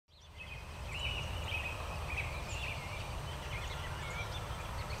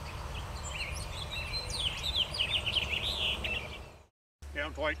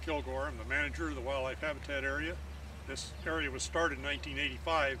I'm Dwight Kilgore. I'm the manager of the Wildlife Habitat Area. This area was started in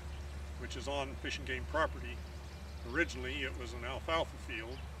 1985, which is on Fish and Game property. Originally it was an alfalfa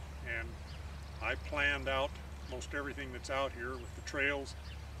field, and I planned out most everything that's out here with the trails,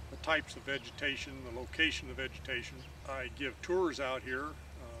 the types of vegetation, the location of vegetation. I give tours out here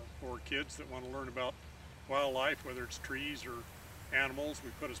for kids that want to learn about wildlife, whether it's trees or animals.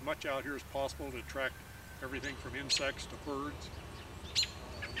 We put as much out here as possible to attract everything from insects to birds.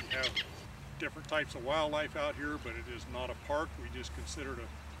 We have different types of wildlife out here, but it is not a park. We just consider it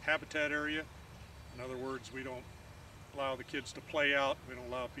a habitat area. In other words, we don't allow the kids to play out. We don't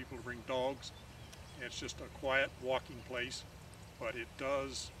allow people to bring dogs. It's just a quiet walking place, but it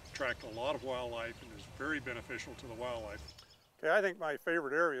does attract a lot of wildlife and is very beneficial to the wildlife. Okay, I think my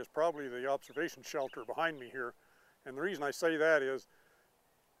favorite area is probably the observation shelter behind me here. And the reason I say that is,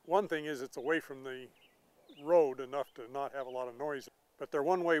 one thing is it's away from the road enough to not have a lot of noise, but they're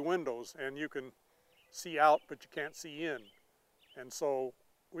one-way windows and you can see out but you can't see in. And so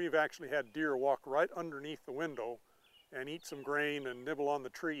we've actually had deer walk right underneath the window and eat some grain and nibble on the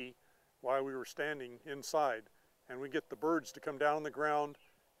tree while we were standing inside. And we get the birds to come down on the ground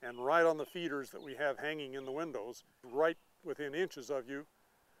and right on the feeders that we have hanging in the windows, right within inches of you.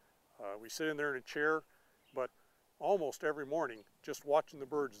 We sit in there in a chair, but almost every morning just watching the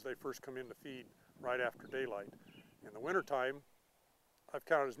birds as they first come in to feed right after daylight. In the wintertime, I've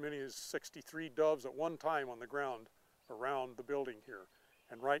counted as many as 63 doves at one time on the ground around the building here.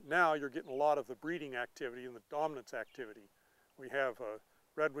 And right now you're getting a lot of the breeding activity and the dominance activity. We have a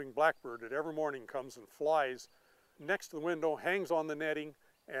red-winged blackbird that every morning comes and flies next to the window, hangs on the netting,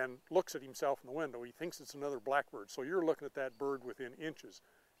 and looks at himself in the window. He thinks it's another blackbird. So you're looking at that bird within inches.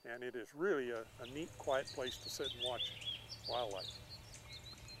 And it is really a neat, quiet place to sit and watch wildlife.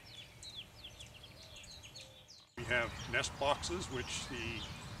 We have nest boxes, which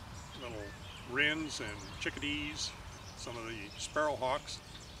the little wrens and chickadees, some of the sparrowhawks,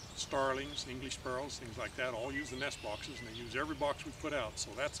 starlings, English sparrows, things like that, all use the nest boxes, and they use every box we put out. So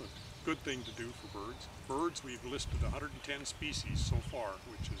that's a good thing to do for birds. Birds, we've listed 110 species so far,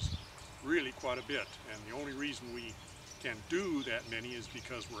 which is really quite a bit. And the only reason we can do that many is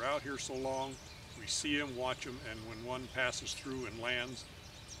because we're out here so long, we see them, watch them, and when one passes through and lands,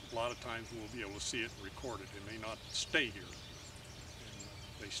 a lot of times we'll be able to see it and record it. They may not stay here. And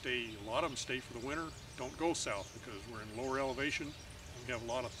they stay, a lot of them stay for the winter, don't go south because we're in lower elevation and we have a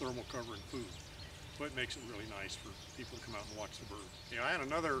lot of thermal cover and food. So it makes it really nice for people to come out and watch the birds. Yeah, I had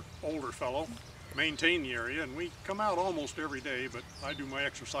another older fellow maintain the area, and we come out almost every day, but I do my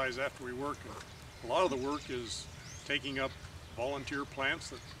exercise after we work. And a lot of the work is taking up volunteer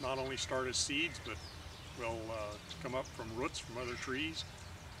plants that not only start as seeds, but will come up from roots from other trees.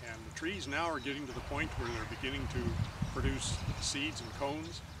 And the trees now are getting to the point where they're beginning to produce seeds and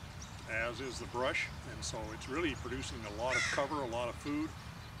cones, as is the brush. And so it's really producing a lot of cover, a lot of food.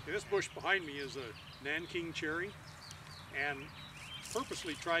 This bush behind me is a Nanking cherry, and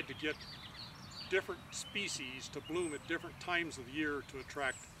purposely tried to get different species to bloom at different times of the year to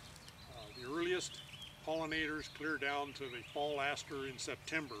attract the earliest pollinators clear down to the fall aster in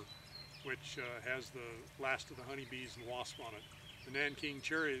September, which has the last of the honeybees and wasps on it. The Nanking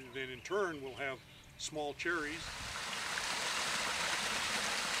cherry then in turn will have small cherries.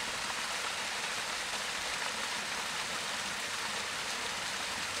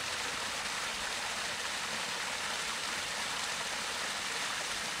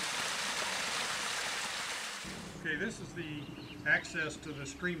 Okay, this is the access to the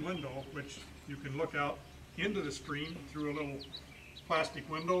stream window, which you can look out into the stream through a little plastic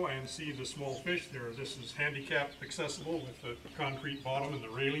window and see the small fish there. This is handicap accessible with the concrete bottom and the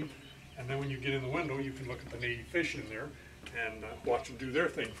railing. And then when you get in the window, you can look at the native fish in there and watch them do their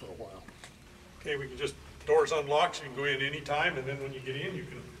thing for a while. Okay, we can just, doors unlock so you can go in anytime, and then when you get in, you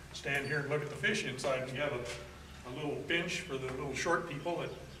can stand here and look at the fish inside. We have a little bench for the little short people that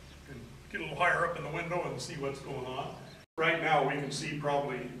can get a little higher up in the window and see what's going on. Right now we can see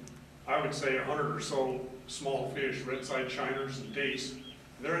probably, I would say, 100 or so small fish, red-side shiners and dace.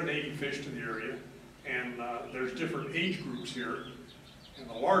 They're a native fish to the area, and there's different age groups here. And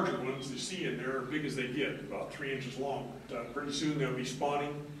the larger ones you see in there are big as they get, about 3 inches long. Pretty soon they'll be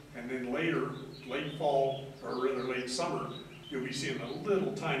spawning, and then later, late fall, or rather late summer, you'll be seeing the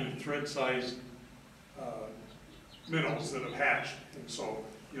little tiny thread-sized minnows that have hatched. And so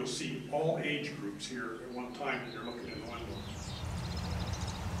you'll see all age groups here at one time when you're looking in the window.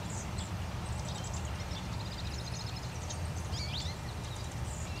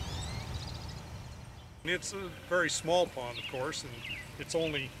 It's a very small pond, of course, and it's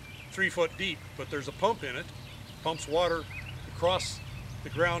only 3 foot deep, but there's a pump in it. Pumps water across the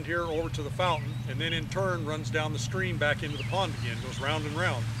ground here over to the fountain, and then in turn runs down the stream back into the pond again, goes round and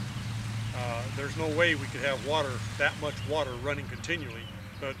round. There's no way we could have water, that much water running continually,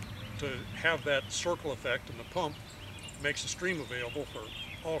 but to have that circle effect and the pump makes a stream available for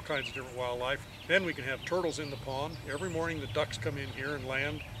all kinds of different wildlife. Then we can have turtles in the pond. Every morning the ducks come in here and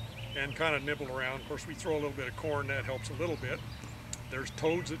land and kind of nibble around. Of course, we throw a little bit of corn, that helps a little bit. There's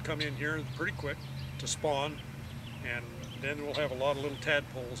toads that come in here pretty quick to spawn, and then we'll have a lot of little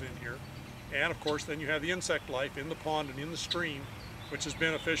tadpoles in here. And of course, then you have the insect life in the pond and in the stream, which is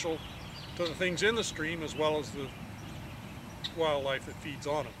beneficial to the things in the stream as well as the wildlife that feeds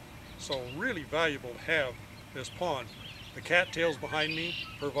on them. So really valuable to have this pond. The cattails behind me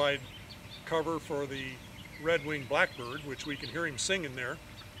provide cover for the red-winged blackbird, which we can hear him singing there.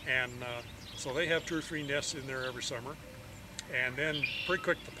 And so they have 2 or 3 nests in there every summer. And then pretty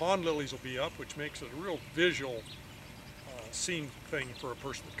quick the pond lilies will be up, which makes it a real visual scene thing for a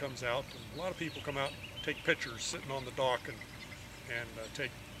person that comes out. And a lot of people come out and take pictures sitting on the dock and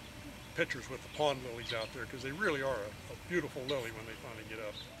take pictures with the pond lilies out there, because they really are a beautiful lily when they finally get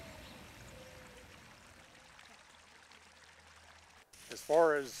up. As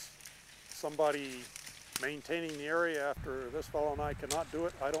far as somebody maintaining the area after this fellow and I cannot do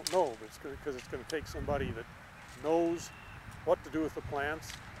it, I don't know, because it's going to take somebody that knows what to do with the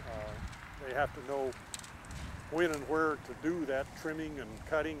plants. They have to know when and where to do that trimming and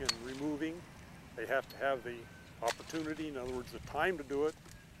cutting and removing. They have to have the opportunity, in other words, the time to do it,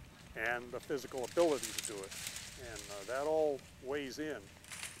 and the physical ability to do it. And that all weighs in.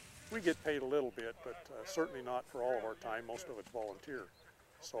 We get paid a little bit, but certainly not for all of our time. Most of it's volunteer.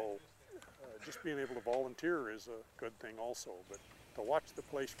 So just being able to volunteer is a good thing also. But to watch the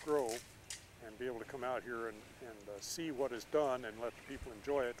place grow and be able to come out here and see what is done and let the people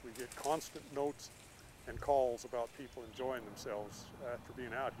enjoy it, we get constant notes and calls about people enjoying themselves after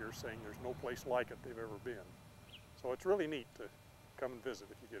being out here, saying there's no place like it they've ever been. So it's really neat to come and visit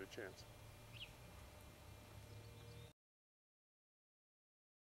if you get a chance.